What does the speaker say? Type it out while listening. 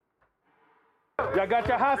Y'all got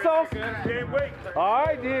your hot sauce? Can't wait. All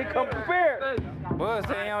right, then come prepared. Buzz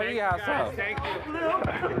saying you don't eat hot sauce.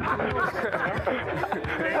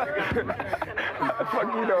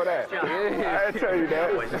 Fuck you know that. Yeah. I tell you that.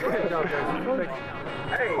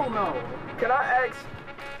 Hey, can I ask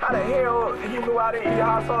how the hell he knew I didn't eat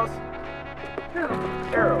hot sauce?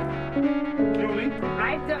 Errol. Julie?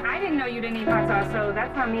 I didn't know you didn't eat hot sauce, so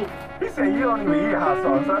that's on me. He said you don't even eat hot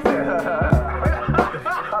sauce. I said,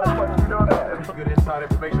 how the fuck you know that? That's good inside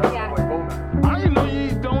information. Yeah. I didn't know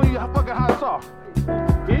you don't eat fucking hot sauce.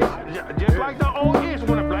 It's just like the old ish,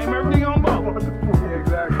 want to blame everything on both. Yeah,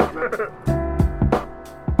 exactly.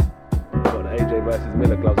 So the AJ versus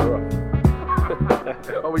Miller gloves are off.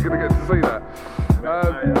 Are we gonna get to see that?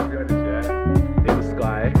 In the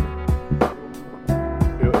sky.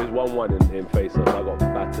 It was 1-1 in face-off. I got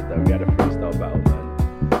battered there. We had a freestyle battle,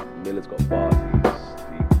 man. Miller's got bars.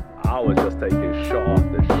 I was just taking shot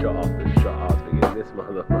after shot after shot. I was thinking, this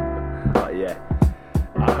motherfucker. But yeah,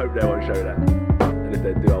 I hope they won't show that. And if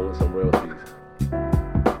they do, I want some royalties.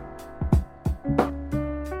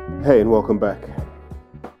 Hey, and welcome back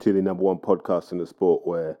to the number one podcast in the sport,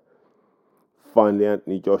 where finally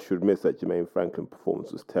Anthony Joshua admits that Jermaine Franklin's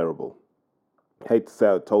performance was terrible. Hate to say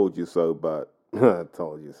I told you so, but I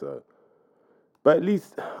told you so. But at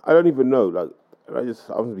least, I don't even know, I'm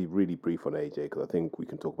going to be really brief on AJ because I think we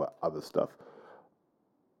can talk about other stuff.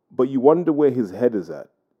 But you wonder where his head is at.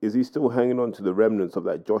 Is he still hanging on to the remnants of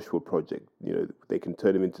that Joshua project? You know, they can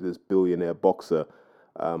turn him into this billionaire boxer,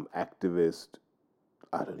 activist.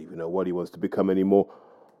 I don't even know what he wants to become anymore.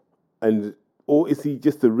 Or is he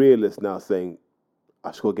just a realist now saying, I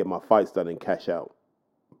just got to get my fights done and cash out?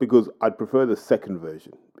 Because I'd prefer the second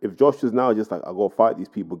version. If Joshua's now just like, I'll go fight these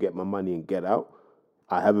people, get my money and get out.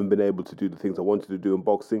 I haven't been able to do the things I wanted to do in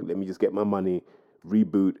boxing. Let me just get my money,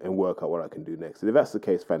 reboot, and work out what I can do next. And if that's the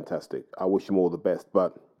case, fantastic. I wish him all the best.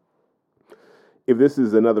 But if this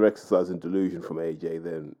is another exercise in delusion from AJ,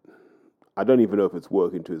 then I don't even know if it's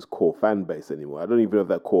working to his core fan base anymore. I don't even know if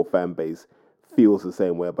that core fan base feels the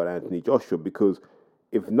same way about Anthony Joshua, because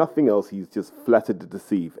if nothing else, he's just flattered to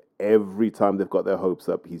deceive. Every time they've got their hopes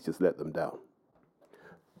up, he's just let them down.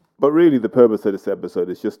 But really, the purpose of this episode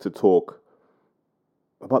is just to talk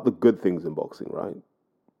about the good things in boxing, right?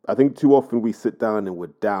 I think too often we sit down and we're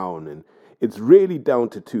down, and it's really down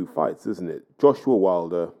to two fights, isn't it? Joshua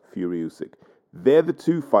Wilder, Fury Usyk. They're the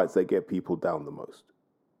two fights that get people down the most.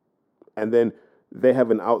 And then they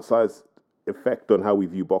have an outsized effect on how we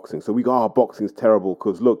view boxing. So we go, boxing's terrible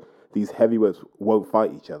because, look, these heavyweights won't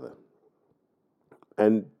fight each other.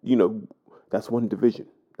 And, you know, that's one division.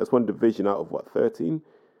 That's one division out of, 13?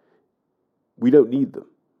 We don't need them.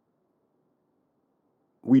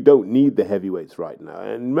 We don't need the heavyweights right now.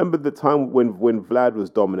 And remember the time when Vlad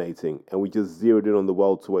was dominating and we just zeroed in on the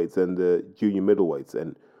welterweights and the junior middleweights,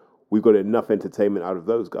 and we got enough entertainment out of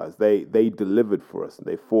those guys. They delivered for us, and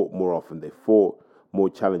they fought more often. They fought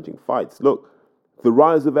more challenging fights. Look, the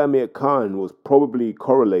rise of Amir Khan was probably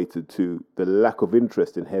correlated to the lack of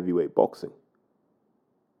interest in heavyweight boxing.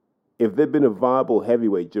 If there'd been a viable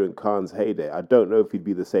heavyweight during Khan's heyday, I don't know if he'd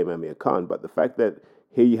be the same Amir Khan, but the fact that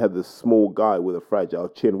here you had this small guy with a fragile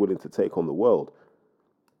chin willing to take on the world,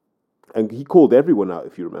 and he called everyone out,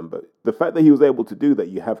 if you remember. The fact that he was able to do that,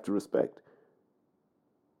 you have to respect.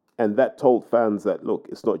 And that told fans that, look,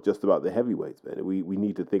 it's not just about the heavyweights, man. We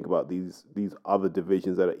need to think about these other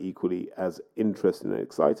divisions that are equally as interesting and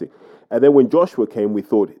exciting. And then when Joshua came, we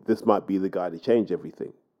thought this might be the guy to change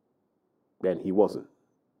everything. And he wasn't.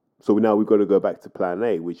 So now we've got to go back to plan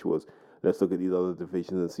A, which was, let's look at these other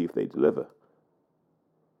divisions and see if they deliver.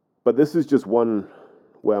 But this is just one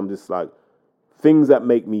where I'm just like, things that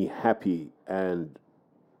make me happy and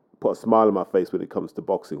put a smile on my face when it comes to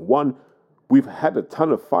boxing. One, we've had a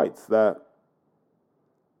ton of fights that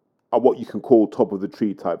are what you can call top of the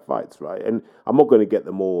tree type fights, right? And I'm not going to get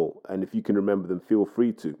them all. And if you can remember them, feel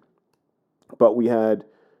free to. But we had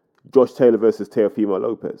Josh Taylor versus Teofimo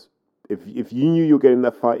Lopez. If you knew you were getting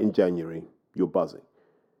that fight in January, you're buzzing.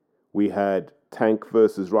 We had Tank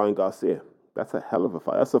versus Ryan Garcia. That's a hell of a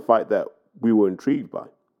fight. That's a fight that we were intrigued by.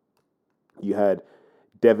 You had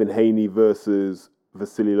Devin Haney versus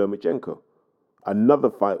Vasily Lomachenko. Another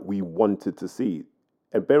fight we wanted to see.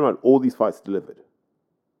 And bear in mind, all these fights delivered.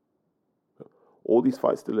 All these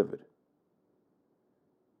fights delivered.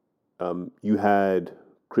 You had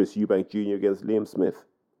Chris Eubank Jr. against Liam Smith.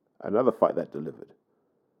 Another fight that delivered.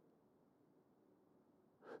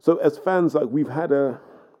 So as fans, like, we've had a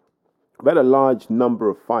large number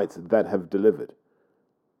of fights that have delivered.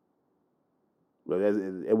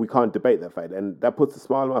 And we can't debate that fact. And that puts a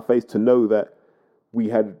smile on my face to know that we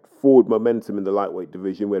had forward momentum in the lightweight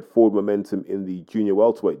division. We had forward momentum in the junior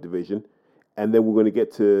welterweight division. And then we're going to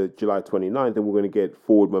get to July 29th and we're going to get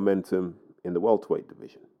forward momentum in the welterweight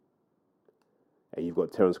division. And you've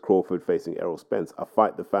got Terence Crawford facing Errol Spence, a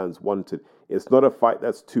fight the fans wanted. It's not a fight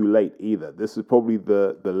that's too late either. This is probably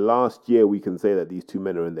the last year we can say that these two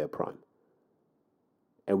men are in their prime.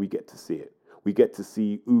 And we get to see it. We get to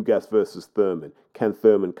see Ugas versus Thurman. Can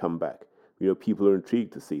Thurman come back? You know, people are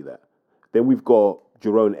intrigued to see that. Then we've got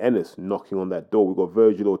Jerome Ennis knocking on that door. We've got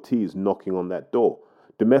Virgil Ortiz knocking on that door.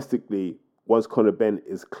 Domestically, once Conor Benn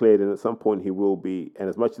is cleared, and at some point he will be, and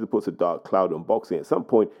as much as it puts a dark cloud on boxing, at some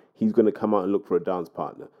point he's going to come out and look for a dance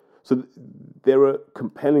partner. So there are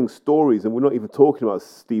compelling stories, and we're not even talking about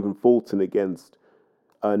Stephen Fulton against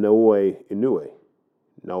Naoya Inoue.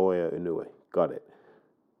 Got it.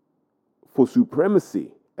 For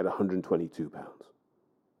supremacy at 122 pounds.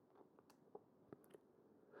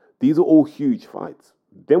 These are all huge fights.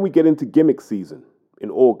 Then we get into gimmick season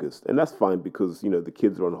in August, and that's fine because, you know, the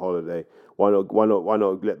kids are on holiday. Why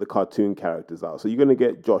not let the cartoon characters out? So you're going to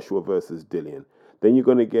get Joshua versus Dillian. Then you're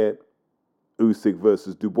going to get Usyk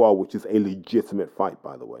versus Dubois, which is a legitimate fight,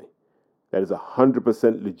 by the way. That is a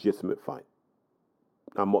 100% legitimate fight.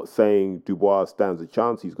 I'm not saying Dubois stands a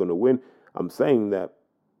chance, he's going to win. I'm saying that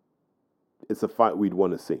it's a fight we'd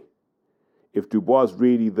want to see. If Dubois is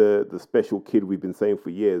really the special kid we've been saying for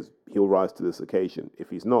years, he'll rise to this occasion. If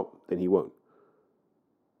he's not, then he won't.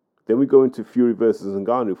 Then we go into Fury versus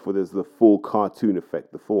Ngannou for there's the full cartoon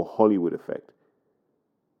effect, the full Hollywood effect.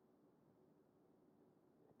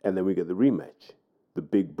 And then we get the rematch. The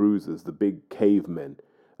big bruisers, the big cavemen.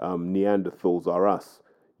 Neanderthals are us.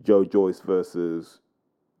 Joe Joyce versus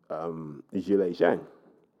Zhilei Zhang.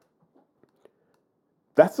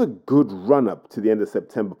 That's a good run-up to the end of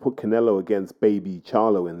September. Put Canelo against Baby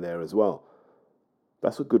Charlo in there as well.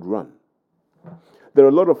 That's a good run. There are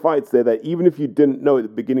a lot of fights there that even if you didn't know at the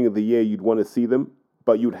beginning of the year you'd want to see them,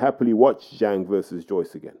 but you'd happily watch Zhang versus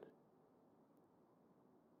Joyce again.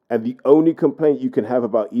 And the only complaint you can have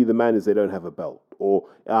about either man is they don't have a belt. Or,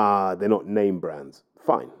 they're not name brands.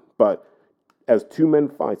 Fine. But as two men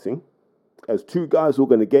fighting, as two guys who are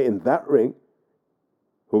going to get in that ring,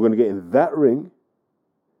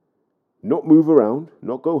 not move around,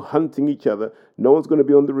 not go hunting each other. No one's going to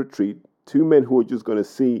be on the retreat. Two men who are just going to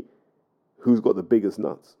see who's got the biggest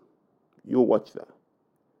nuts. You'll watch that.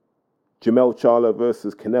 Jamel Charlo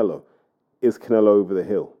versus Canelo. Is Canelo over the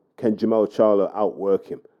hill? Can Jamel Charlo outwork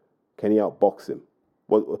him? Can he outbox him?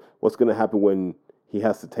 What's going to happen when he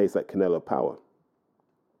has to taste that Canelo power?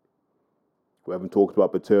 We haven't talked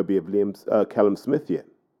about Beterbiev of Callum Smith yet.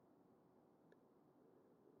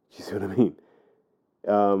 You see what I mean?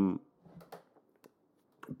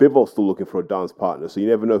 Bivol's still looking for a dance partner, so you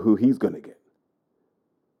never know who he's going to get.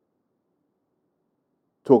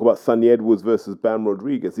 Talk about Sonny Edwards versus Bam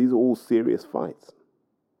Rodriguez. These are all serious fights.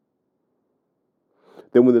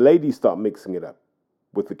 Then when the ladies start mixing it up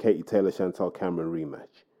with the Katie Taylor-Chantal Cameron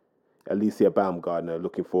rematch, Alicia Baumgardner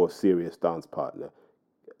looking for a serious dance partner,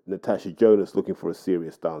 Natasha Jonas looking for a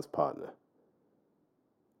serious dance partner,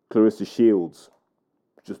 Clarissa Shields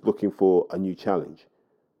just looking for a new challenge.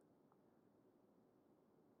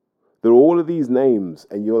 There are all of these names,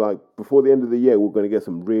 and you're like, before the end of the year, we're going to get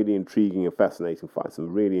some really intriguing and fascinating fights,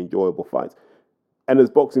 some really enjoyable fights. And as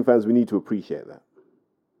boxing fans, we need to appreciate that.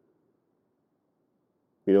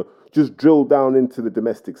 You know, just drill down into the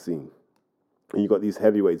domestic scene. And you've got these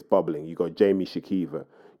heavyweights bubbling. You've got Jamie Shakiva.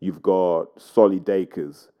 You've got Solly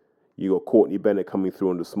Dakers. You've got Courtney Bennett coming through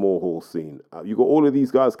on the small hall scene. You've got all of these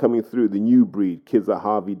guys coming through, the new breed, kids like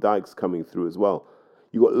Harvey Dykes coming through as well.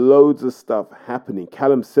 You got loads of stuff happening.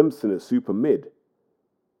 Callum Simpson at super mid.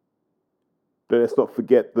 Then let's not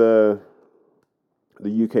forget the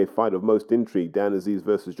UK fight of most intrigue, Dan Aziz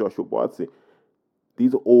versus Joshua Buatsi.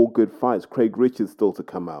 These are all good fights. Craig Richards still to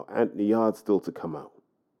come out. Anthony Yard still to come out.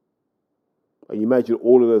 And you imagine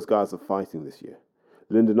all of those guys are fighting this year.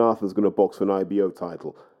 Lyndon Arthur's going to box for an IBO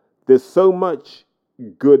title. There's so much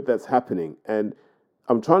good that's happening. And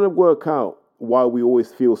I'm trying to work out why we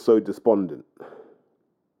always feel so despondent.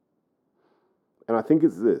 And I think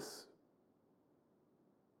it's this.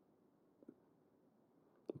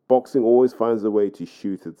 Boxing always finds a way to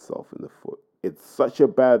shoot itself in the foot. It's such a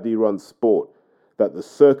badly run sport that the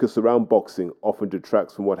circus around boxing often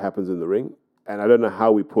detracts from what happens in the ring. And I don't know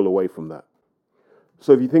how we pull away from that.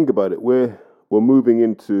 So if you think about it, we're moving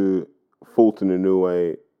into Fulton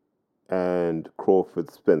Inoue and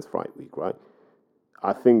Crawford Spence fight week, right?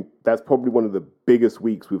 I think that's probably one of the biggest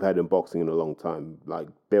weeks we've had in boxing in a long time. Like,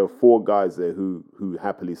 there are 4 guys there who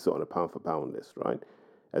happily sit on a pound-for-pound list, right?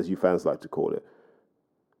 As you fans like to call it.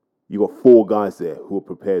 You got 4 guys there who are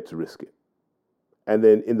prepared to risk it. And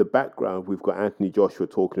then in the background, we've got Anthony Joshua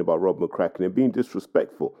talking about Rob McCracken and being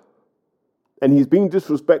disrespectful. And he's being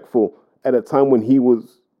disrespectful at a time when he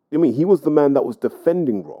was the man that was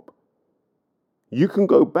defending Rob. You can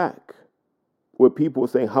go back where people were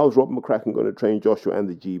saying, how's Rob McCracken going to train Joshua and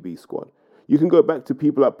the GB squad? You can go back to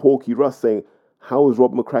people like Porky Russ saying, how is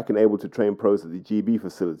Rob McCracken able to train pros at the GB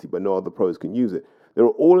facility, but no other pros can use it? There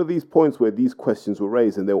are all of these points where these questions were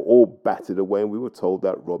raised, and they were all batted away, and we were told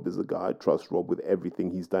that Rob is a guy. I trust Rob with everything.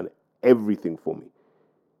 He's done everything for me.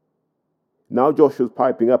 Now Joshua's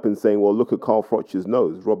piping up and saying, well, look at Carl Froch's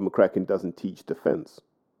nose. Rob McCracken doesn't teach defense.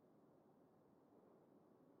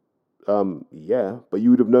 Yeah, but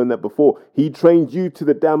you would have known that before. He trained you to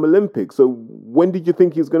the damn Olympics. So when did you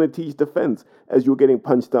think he was going to teach defense as you were getting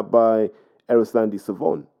punched up by Erislandy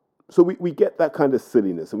Savon? So we get that kind of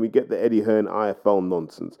silliness, and we get the Eddie Hearn IFL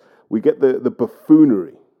nonsense. We get the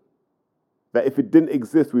buffoonery that if it didn't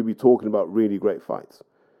exist, we'd be talking about really great fights.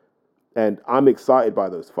 And I'm excited by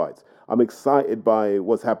those fights. I'm excited by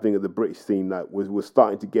what's happening at the British scene. That we're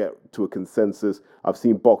starting to get to a consensus. I've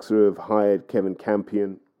seen Boxer have hired Kevin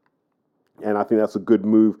Campion, and I think that's a good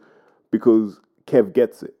move because Kev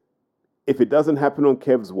gets it. If it doesn't happen on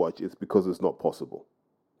Kev's watch, it's because it's not possible.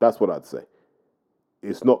 That's what I'd say.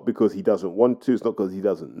 It's not because he doesn't want to. It's not because he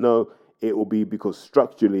doesn't know. It will be because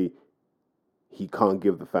structurally, he can't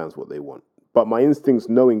give the fans what they want. But my instincts,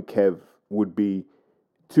 knowing Kev, would be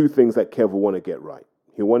 2 things that Kev will want to get right.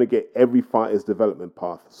 He'll want to get every fighter's development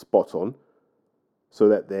path spot on so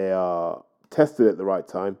that they are tested at the right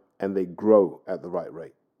time and they grow at the right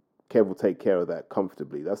rate. Kev will take care of that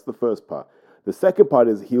comfortably. That's the first part. The second part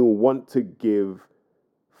is he'll want to give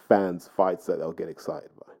fans fights that they'll get excited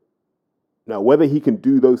by. Now, whether he can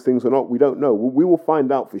do those things or not, we don't know. We will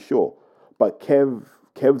find out for sure. But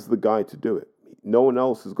Kev's the guy to do it. No one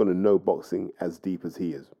else is going to know boxing as deep as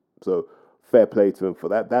he is. So fair play to him for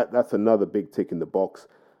that. That's another big tick in the box.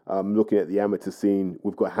 Looking at the amateur scene,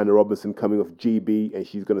 we've got Hannah Robinson coming off GB, and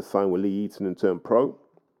she's going to sign with Lee Eaton and turn pro.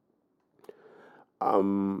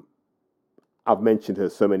 I've mentioned her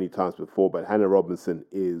so many times before, but Hannah Robinson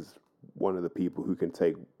is one of the people who can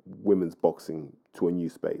take women's boxing to a new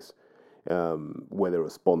space. Where there are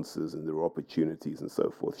sponsors and there are opportunities and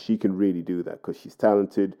so forth. She can really do that because she's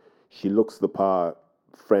talented. She looks the part,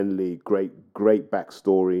 friendly, great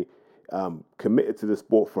backstory, committed to the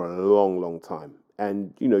sport for a long, long time.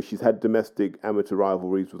 And, she's had domestic amateur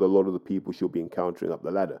rivalries with a lot of the people she'll be encountering up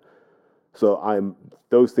the ladder. So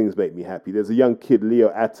those things make me happy. There's a young kid,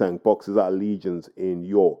 Leo Atang, boxes out of Legions in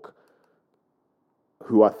York,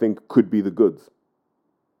 who I think could be the goods.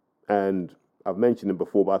 And I've mentioned him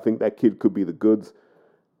before, but I think that kid could be the goods.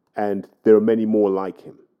 And there are many more like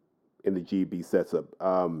him in the GB setup.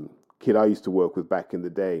 Kid I used to work with back in the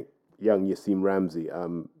day, young Yassim Ramsey,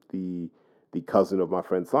 the cousin of my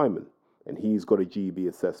friend Simon. And he's got a GB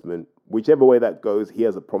assessment. Whichever way that goes, he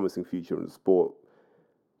has a promising future in the sport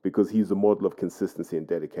because he's a model of consistency and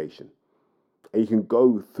dedication. And you can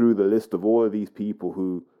go through the list of all of these people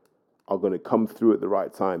who are going to come through at the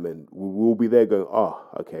right time, and we'll be there going,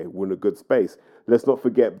 okay, we're in a good space. Let's not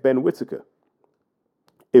forget Ben Whittaker.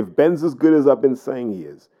 If Ben's as good as I've been saying he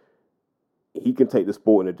is, he can take the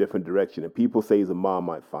sport in a different direction. And people say he's a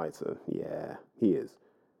Marmite fighter. Yeah, he is.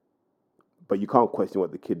 But you can't question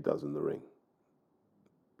what the kid does in the ring.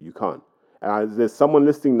 You can't. And there's someone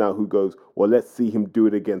listening now who goes, well, let's see him do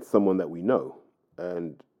it against someone that we know.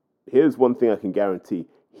 And here's one thing I can guarantee.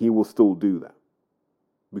 He will still do that.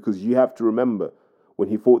 Because you have to remember, when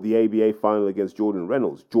he fought the ABA final against Jordan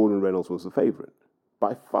Reynolds was the favorite.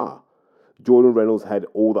 By far. Jordan Reynolds had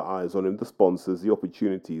all the eyes on him, the sponsors, the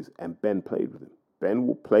opportunities, and Ben played with him. Ben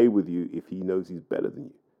will play with you if he knows he's better than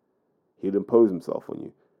you. He'll impose himself on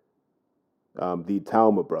you. The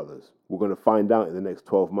Talma brothers, we're going to find out in the next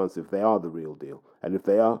 12 months if they are the real deal. And if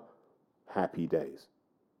they are, happy days.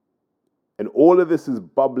 And all of this is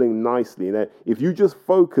bubbling nicely. And if you just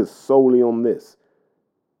focus solely on this,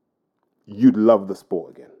 you'd love the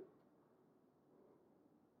sport again.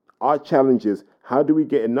 Our challenge is, how do we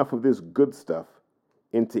get enough of this good stuff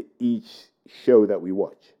into each show that we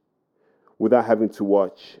watch without having to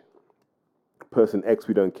watch person X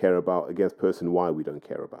we don't care about against person Y we don't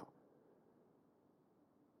care about?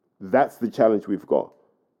 That's the challenge we've got.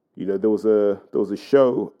 There was a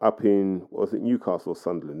show up in, was it Newcastle or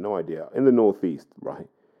Sunderland? No idea. In the Northeast, right?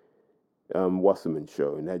 Wasserman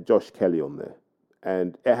show, and it had Josh Kelly on there.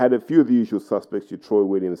 And it had a few of the usual suspects, your Troy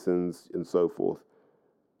Williamsons and so forth.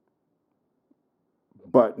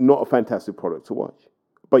 But not a fantastic product to watch.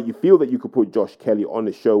 But you feel that you could put Josh Kelly on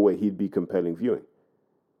a show where he'd be compelling viewing.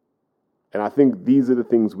 And I think these are the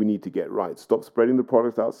things we need to get right. Stop spreading the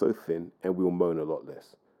product out so thin, and we'll moan a lot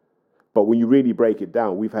less. But when you really break it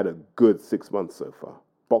down, we've had a good 6 months so far.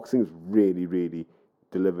 Boxing's really, really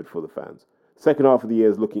delivered for the fans. Second half of the year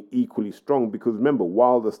is looking equally strong because remember,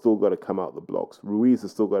 Wilder's still got to come out the blocks. Ruiz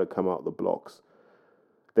has still got to come out the blocks.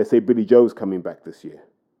 They say Billy Joe's coming back this year.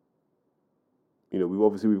 You know,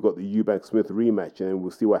 we've got the Eubank-Smith rematch, and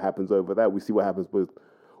we'll see what happens over that. We see what happens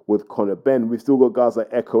with Conor Benn. We've still got guys like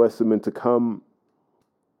Echo Esserman to come.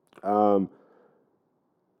 You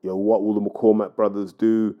know, what will the McCormack brothers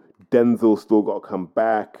do? Denzel's still got to come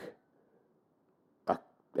back.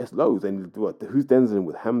 There's loads. And who's Denzel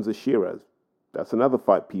with? Hamza Shiraz. That's another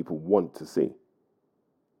fight people want to see.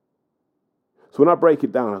 So when I break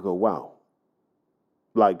it down, I go, wow.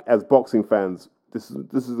 Like, as boxing fans, this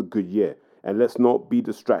is a good year. And let's not be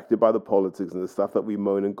distracted by the politics and the stuff that we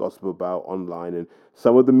moan and gossip about online and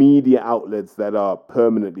some of the media outlets that are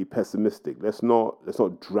permanently pessimistic. Let's not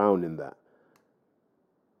drown in that.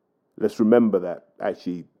 Let's remember that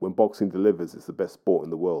actually when boxing delivers, it's the best sport in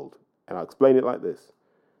the world. And I'll explain it like this.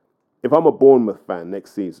 If I'm a Bournemouth fan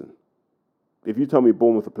next season, if you tell me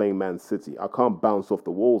Bournemouth are playing Man City, I can't bounce off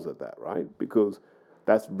the walls at that, right? Because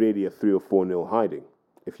that's really a 3 or 4-0 hiding.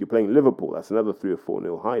 If you're playing Liverpool, that's another 3 or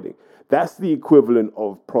 4-0 hiding. That's the equivalent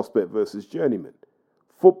of prospect versus journeyman.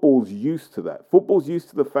 Football's used to that. Football's used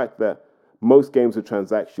to the fact that most games are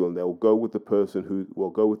transactional and they'll go with the person who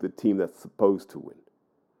will go with the team that's supposed to win.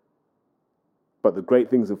 But the great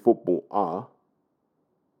things in football are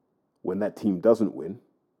when that team doesn't win,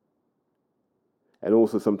 and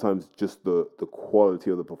also sometimes just the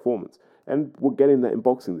quality of the performance. And we're getting that in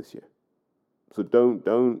boxing this year. So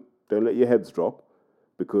don't let your heads drop,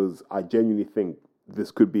 because I genuinely think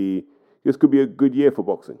this could be a good year for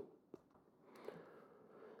boxing.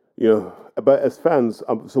 You know, but as fans,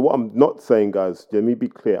 so what I'm not saying, guys, let me be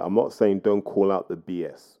clear. I'm not saying don't call out the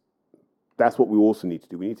BS. That's what we also need to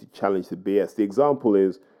do. We need to challenge the BS. The example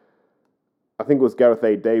is, I think it was Gareth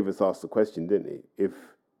A. Davis asked the question, didn't he?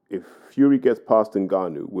 If Fury gets past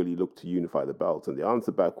Ngannou, will he look to unify the belts? And the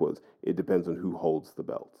answer back was, it depends on who holds the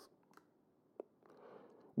belts.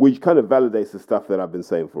 Which kind of validates the stuff that I've been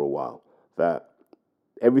saying for a while, that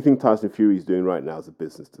everything Tyson Fury is doing right now is a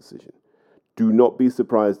business decision. Do not be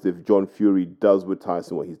surprised if John Fury does with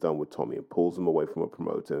Tyson what he's done with Tommy and pulls him away from a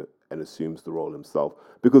promoter and assumes the role himself,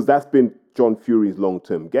 because that's been John Fury's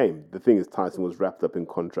long-term game. The thing is, Tyson was wrapped up in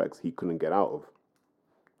contracts he couldn't get out of.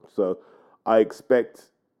 So I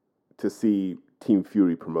expect to see Team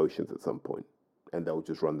Fury promotions at some point, and they'll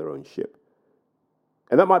just run their own ship.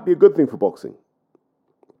 And that might be a good thing for boxing.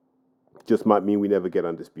 Just might mean we never get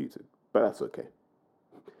undisputed, but that's okay.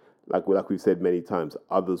 Like we've said many times,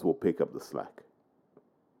 others will pick up the slack.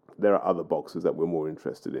 There are other boxers that we're more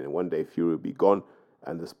interested in, and one day Fury will be gone,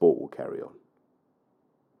 and the sport will carry on.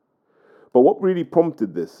 But what really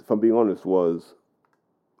prompted this, if I'm being honest, was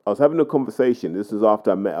I was having a conversation. This is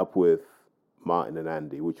after I met up with Martin and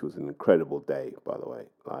Andy, which was an incredible day, by the way.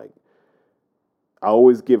 Like, I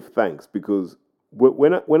always give thanks, because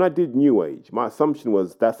when I did New Age, my assumption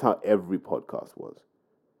was that's how every podcast was.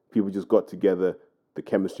 People just got together, the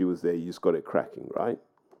chemistry was there, you just got it cracking, right?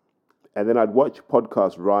 And then I'd watch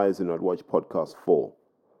podcasts rise and I'd watch podcasts fall.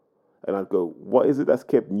 And I'd go, what is it that's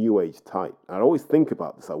kept New Age tight? And I'd always think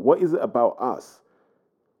about this. Like, what is it about us?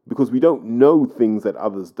 Because we don't know things that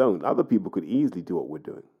others don't. Other people could easily do what we're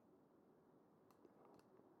doing.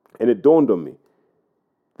 And it dawned on me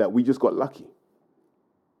that we just got lucky.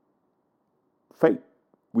 Fate.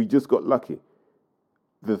 We just got lucky.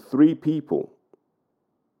 The 3 people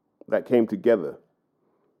that came together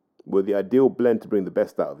were the ideal blend to bring the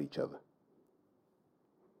best out of each other.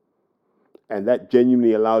 And that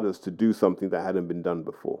genuinely allowed us to do something that hadn't been done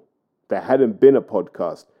before. There hadn't been a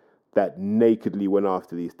podcast that nakedly went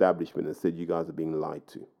after the establishment and said, you guys are being lied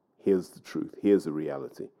to. Here's the truth. Here's the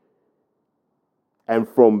reality. And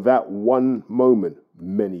from that one moment,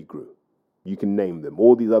 many grew. You can name them.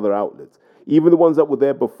 All these other outlets, even the ones that were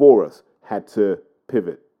there before us, had to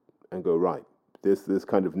pivot and go, right, this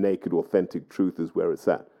kind of naked, authentic truth is where it's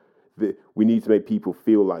at. We need to make people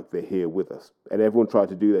feel like they're here with us. And everyone tried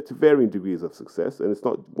to do that to varying degrees of success. And it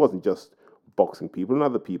wasn't just boxing people, and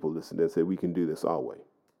other people listened and said, we can do this our way.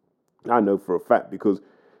 I know for a fact, because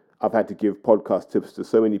I've had to give podcast tips to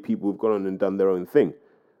so many people who've gone on and done their own thing.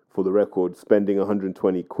 For the record, spending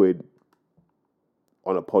 120 quid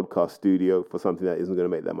on a podcast studio for something that isn't going to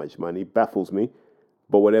make that much money baffles me,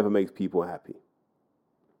 but whatever makes people happy.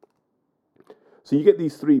 So you get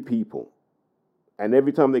these 3 people, and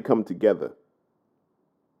every time they come together,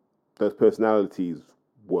 those personalities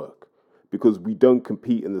work. because we don't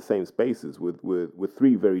compete in the same spaces with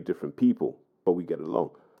three very different people, but we get along.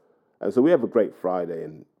 And so we have a great Friday,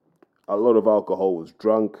 and a lot of alcohol was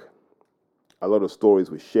drunk, a lot of stories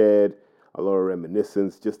were shared, a lot of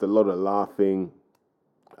reminiscence, just a lot of laughing,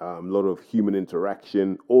 a lot of human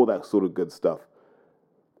interaction, all that sort of good stuff.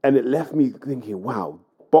 And it left me thinking, wow,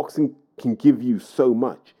 boxing can give you so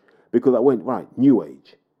much. Because I went, right, new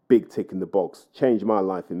age, big tick in the box, changed my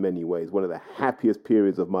life in many ways. One of the happiest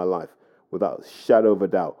periods of my life, without a shadow of a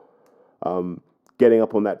doubt. Getting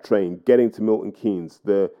up on that train, getting to Milton Keynes.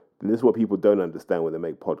 This is what people don't understand when they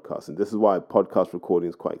make podcasts. And this is why podcast recording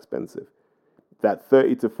is quite expensive. That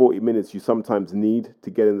 30 to 40 minutes you sometimes need to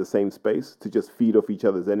get in the same space, to just feed off each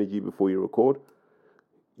other's energy before you record.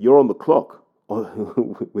 You're on the clock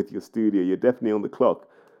with your studio. You're definitely on the clock.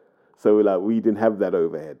 So we didn't have that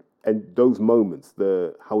overhead. And those moments,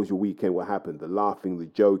 how was your weekend, what happened, the laughing, the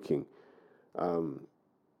joking. I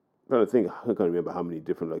can't remember how many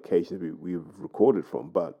different locations we've recorded from,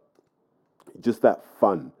 but just that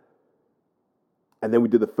fun. And then we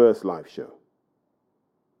did the first live show.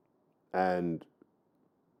 And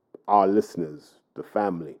our listeners, the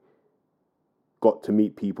family, got to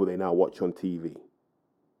meet people they now watch on TV.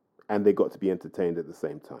 And they got to be entertained at the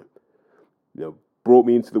same time. Brought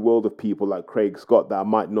me into the world of people like Craig Scott that I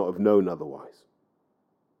might not have known otherwise.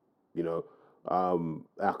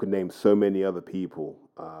 I could name so many other people.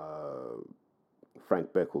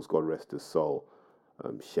 Frank Beckles, God rest his soul.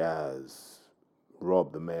 Shaz,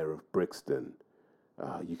 Rob, the mayor of Brixton.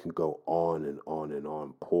 You can go on and on and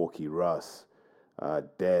on. Porky Russ,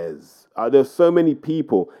 Dez. There's so many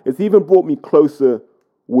people. It's even brought me closer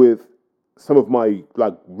with some of my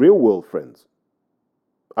real world friends.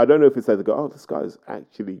 I don't know if it's like they go, oh, this guy is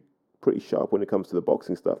actually pretty sharp when it comes to the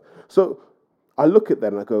boxing stuff. So I look at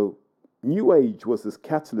that and I go, New Age was this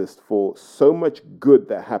catalyst for so much good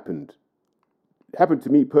that happened. It happened to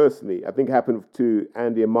me personally. I think it happened to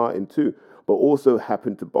Andy and Martin too, but also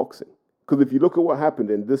happened to boxing. Because if you look at what happened,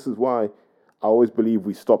 and this is why I always believe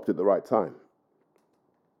we stopped at the right time.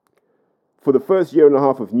 For the first year and a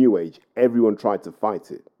half of New Age, everyone tried to fight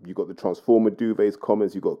it. You got the Transformer Duvet's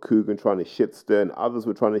comments, you got Coogan trying to shit stir, and others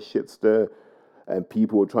were trying to shit stir, and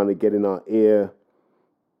people were trying to get in our ear.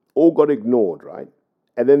 All got ignored, right?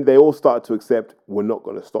 And then they all started to accept, we're not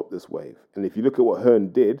going to stop this wave. And if you look at what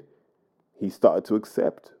Hearn did, he started to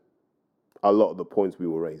accept a lot of the points we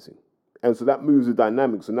were raising. And so that moves the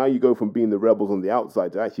dynamic. So now you go from being the rebels on the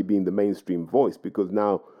outside to actually being the mainstream voice, because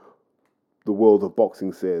now the world of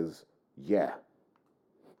boxing says, yeah,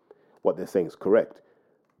 what they're saying is correct.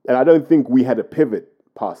 And I don't think we had a pivot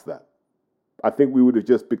past that. I think we would have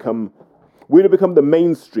just become the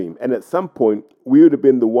mainstream. And at some point, we would have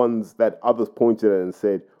been the ones that others pointed at and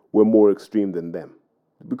said, we're more extreme than them.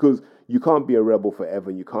 Because you can't be a rebel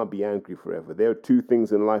forever and you can't be angry forever. There are two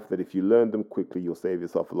things in life that if you learn them quickly, you'll save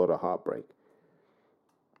yourself a lot of heartbreak.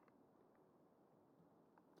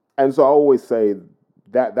 And so I always say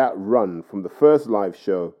that run from the first live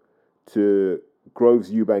show to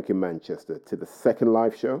Groves Eubank in Manchester to the second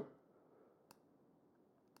live show,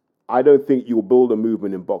 I don't think you'll build a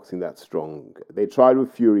movement in boxing that strong. They tried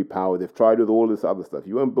with Fury Power. They've tried with all this other stuff.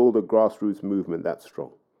 You won't build a grassroots movement that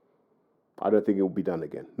strong. I don't think it will be done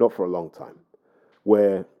again. Not for a long time.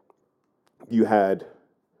 Where you had,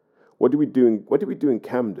 what did we do in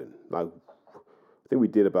Camden? I think we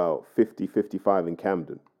did about 50, 55 in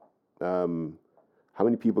Camden. How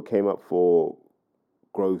many people came up for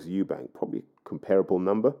Groves Eubank? Probably a comparable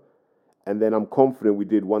number. And then I'm confident we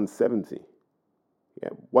did 170. Yeah,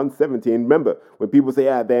 170. And remember, when people say,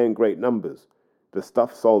 they're in great numbers, the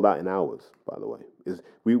stuff sold out in hours, by the way.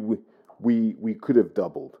 We could have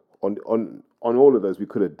doubled. On all of those, we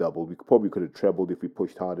could have doubled. We probably could have trebled if we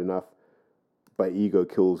pushed hard enough. But ego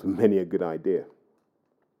kills many a good idea.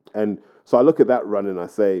 And so I look at that run and I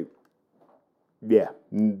say, yeah,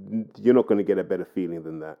 you're not going to get a better feeling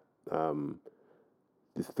than that.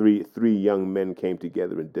 These three young men came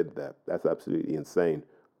together and did that. That's absolutely insane.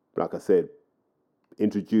 Like I said,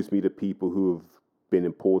 introduced me to people who have been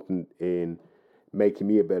important in making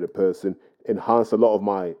me a better person, enhanced a lot of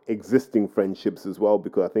my existing friendships as well,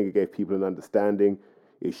 because I think it gave people an understanding.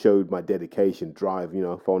 It showed my dedication, drive. If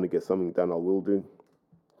I want to get something done, I will do.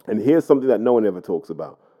 And here's something that no one ever talks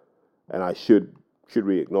about, and I should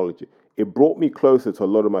really acknowledge it. It brought me closer to a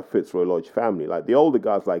lot of my Fitzroy Lodge family. Like the older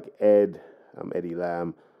guys like Eddie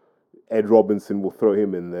Lamb, Ed Robinson, we'll throw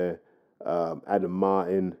him in there, Adam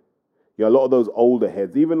Martin. A lot of those older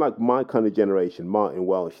heads, even like my kind of generation, Martin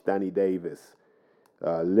Welsh, Danny Davis,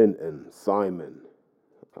 Linton, Simon,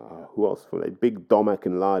 who else from Big Domac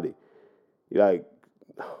and Lardy.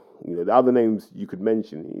 You know, the other names you could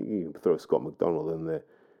mention, you can throw Scott McDonald in there.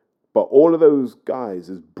 But all of those guys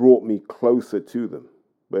has brought me closer to them.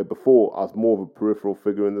 Where before I was more of a peripheral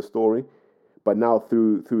figure in the story. But now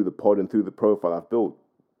through the pod and through the profile I've built,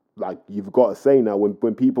 like you've got to say now,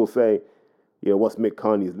 when people say, you know, what's Mick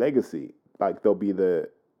Carney's legacy? Like there'll be the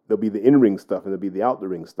in-ring stuff and there'll be the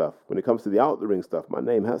out-the-ring stuff. When it comes to the out-the-ring stuff, my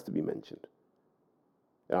name has to be mentioned.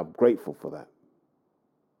 And I'm grateful for that.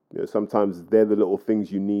 You know, sometimes they're the little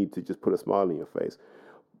things you need to just put a smile on your face.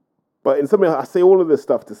 But in some way, I say all of this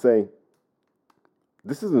stuff to say,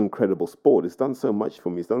 this is an incredible sport. It's done so much for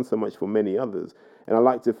me. It's done so much for many others. And I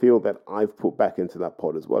like to feel that I've put back into that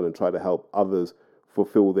pod as well and try to help others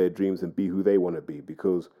fulfill their dreams and be who they want to be.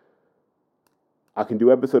 Because I can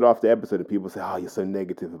do episode after episode and people say, oh, you're so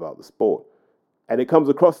negative about the sport. And it comes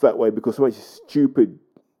across that way because so much stupid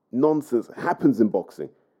nonsense happens in boxing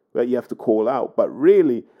that you have to call out. But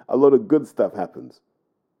really, a lot of good stuff happens.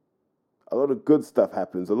 A lot of good stuff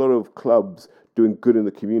happens. A lot of clubs doing good in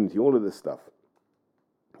the community, all of this stuff.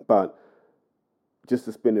 But just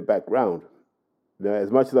to spin it back round, you know,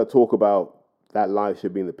 as much as I talk about that live show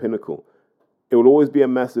being the pinnacle, it will always be a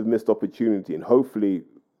massive missed opportunity. And hopefully,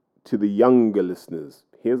 to the younger listeners,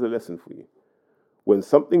 here's a lesson for you. When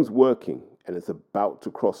something's working and it's about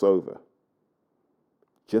to cross over,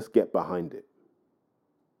 just get behind it.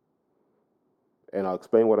 And I'll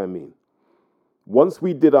explain what I mean. Once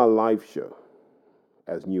we did our live show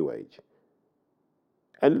as New Age,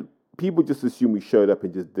 and people just assume we showed up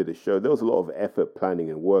and just did a show, there was a lot of effort, planning,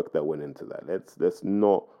 and work that went into that. Let's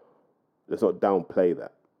not downplay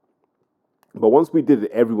that. But once we did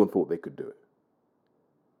it, everyone thought they could do it.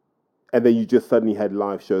 And then you just suddenly had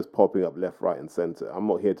live shows popping up left, right, and center. I'm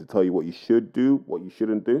not here to tell you what you should do, what you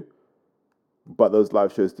shouldn't do. But those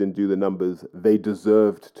live shows didn't do the numbers they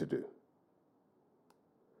deserved to do.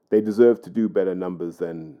 They deserve to do better numbers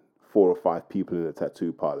than 4 or 5 people in a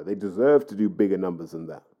tattoo parlor. They deserve to do bigger numbers than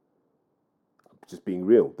that. Just being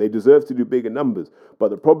real. They deserve to do bigger numbers. But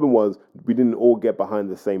the problem was we didn't all get behind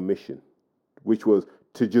the same mission, which was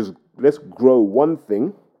to just, let's grow one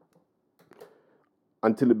thing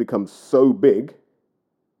until it becomes so big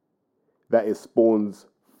that it spawns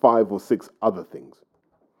 5 or 6 other things.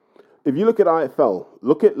 If you look at IFL,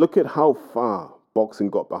 look at how far boxing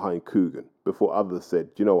got behind Coogan before others said,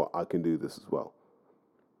 you know what, I can do this as well.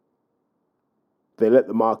 They let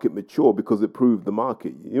the market mature because it proved the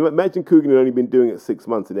market. You know, imagine Coogan had only been doing it 6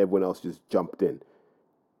 months and everyone else just jumped in.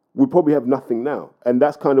 We'd probably have nothing now. And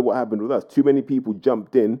that's kind of what happened with us. Too many people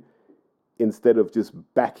jumped in instead of just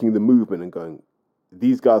backing the movement and going,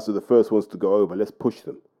 these guys are the first ones to go over. Let's push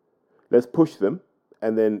them. Let's push them.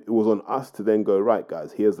 And then it was on us to then go, right,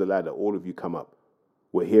 guys, here's the ladder. All of you come up.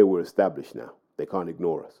 We're here. We're established now. They can't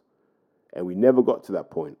ignore us. And we never got to that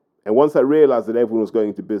point. And once I realized that everyone was going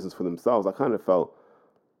into business for themselves, I kind of felt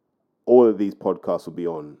all of these podcasts will be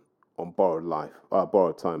on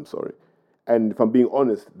borrowed time. And if I'm being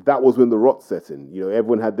honest, that was when the rot set in. You know,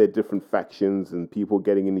 everyone had their different factions and people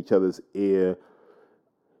getting in each other's ear.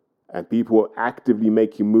 And people were actively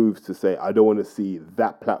making moves to say, I don't want to see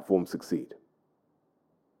that platform succeed.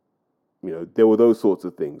 You know, there were those sorts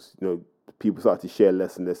of things. You know, people started to share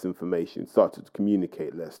less and less information, started to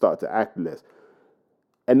communicate less, started to act less.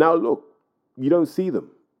 And now look, you don't see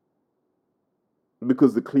them.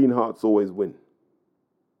 Because the clean hearts always win.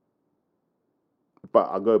 But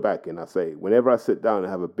I go back and I say, whenever I sit down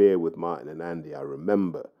and have a beer with Martin and Andy, I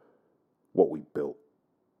remember what we built.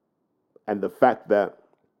 And the fact that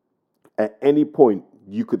at any point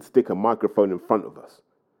you could stick a microphone in front of us,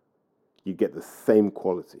 you get the same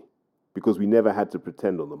quality. Because we never had to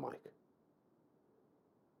pretend on the mic.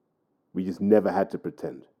 We just never had to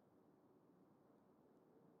pretend.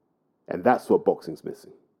 And that's what boxing's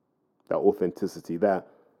missing. That authenticity, that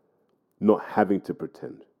not having to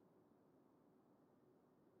pretend.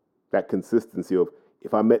 That consistency of,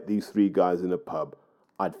 if I met these 3 guys in a pub,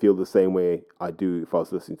 I'd feel the same way I do if I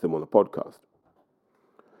was listening to them on a podcast.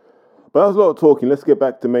 But that was a lot of talking. Let's get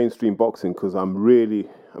back to mainstream boxing because I'm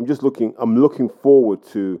looking forward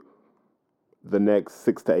to the next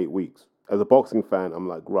 6 to 8 weeks. As a boxing fan, I'm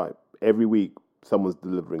like, right, every week someone's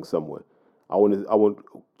delivering somewhere. I want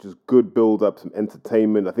just good build up, some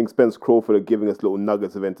entertainment. I think Spence Crawford are giving us little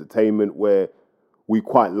nuggets of entertainment where we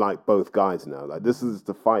quite like both guys now. Like this is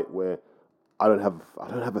the fight where I don't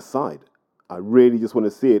have a side. I really just want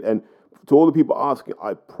to see it. And to all the people asking,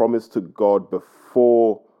 I promise to God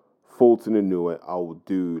before Fulton and Newey, I will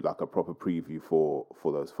do like a proper preview for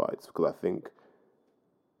those fights because I think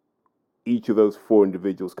each of those 4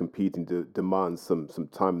 individuals competing demands some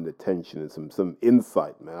time and attention and some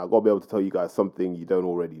insight, man. I've got to be able to tell you guys something you don't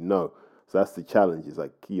already know. So that's the challenge. It's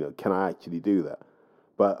like, can I actually do that?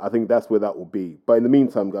 But I think that's where that will be. But in the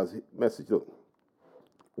meantime, guys, message, look,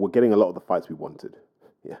 we're getting a lot of the fights we wanted,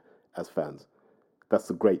 as fans. That's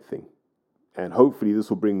a great thing. And hopefully this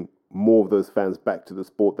will bring more of those fans back to the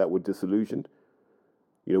sport that were disillusioned.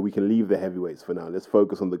 We can leave the heavyweights for now. Let's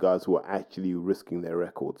focus on the guys who are actually risking their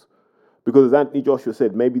records. Because as Anthony Joshua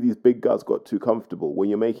said, maybe these big guys got too comfortable. When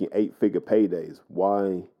you're making 8-figure paydays,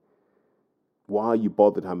 why are you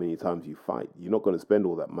bothered how many times you fight? You're not going to spend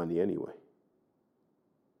all that money anyway.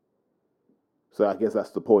 So I guess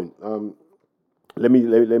that's the point. Let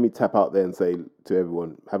me tap out there and say to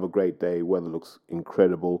everyone, have a great day. Weather looks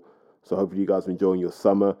incredible. So hopefully you guys are enjoying your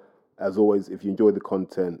summer. As always, if you enjoy the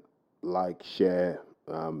content, like, share,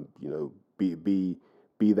 be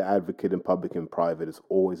the advocate in public and private. It's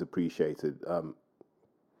always appreciated.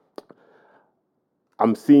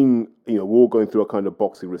 I'm seeing, we're all going through a kind of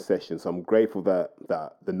boxing recession. So I'm grateful that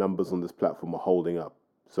the numbers on this platform are holding up.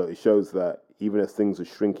 So it shows that even as things are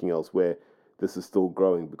shrinking elsewhere, this is still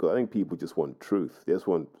growing, because I think people just want truth. They just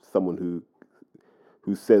want someone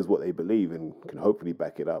who says what they believe and can hopefully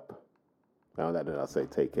back it up. Now that, I'll say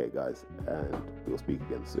take care, guys, and we'll speak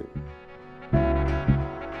again soon.